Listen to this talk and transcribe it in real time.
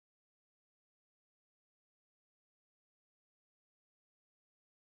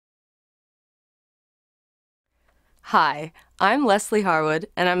Hi, I'm Leslie Harwood,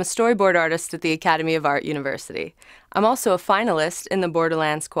 and I'm a storyboard artist at the Academy of Art University. I'm also a finalist in the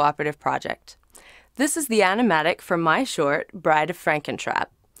Borderlands Cooperative project. This is the animatic for my short, Bride of Frankentrap.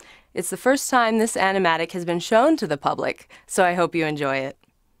 It's the first time this animatic has been shown to the public, so I hope you enjoy it.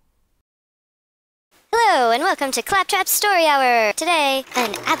 Hello, and welcome to Claptrap Story Hour. Today,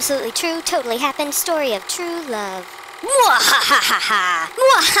 an absolutely true, totally happened story of true love. Mwahahaha!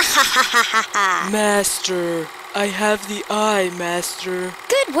 Mwahahaha! Master, I have the eye, Master.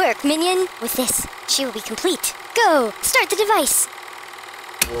 Good work, minion. With this, she will be complete. Go, start the device.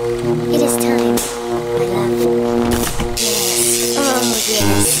 It is time, my love. Yes. Oh,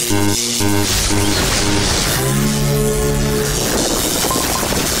 yes.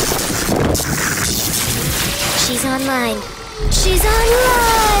 She's online. She's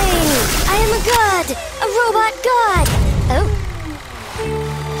online! I am a god! A robot god! Oh.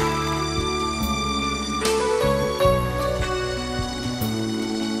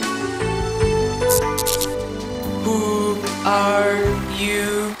 Who are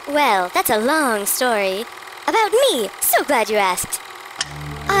you? Well, that's a long story. About me! So glad you asked.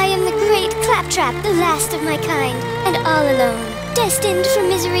 I am the great Claptrap, the last of my kind, and all alone. Destined for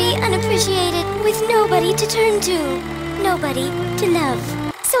misery, unappreciated, with nobody to turn to. Nobody to love.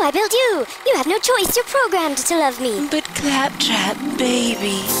 So I built you! You have no choice, you're programmed to love me. But Claptrap,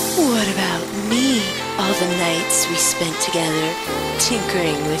 baby, what about me? All the nights we spent together,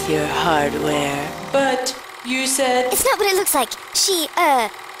 tinkering with your hardware. But you said It's not what it looks like.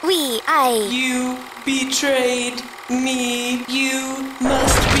 you betrayed me. You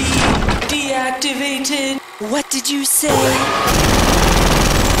must be deactivated. What did you say?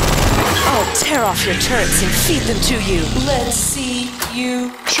 I'll tear off your turrets and feed them to you. Let's see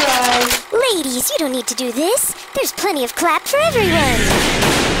you try. Ladies, you don't need to do this. There's plenty of clap for everyone.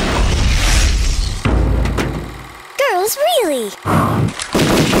 Girls, really?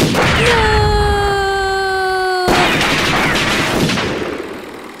 No!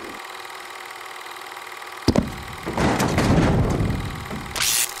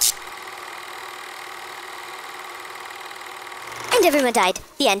 And everyone died.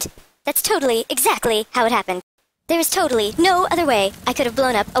 The end. That's totally, exactly how it happened. There is totally no other way I could have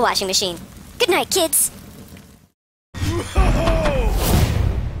blown up a washing machine. Good night, kids!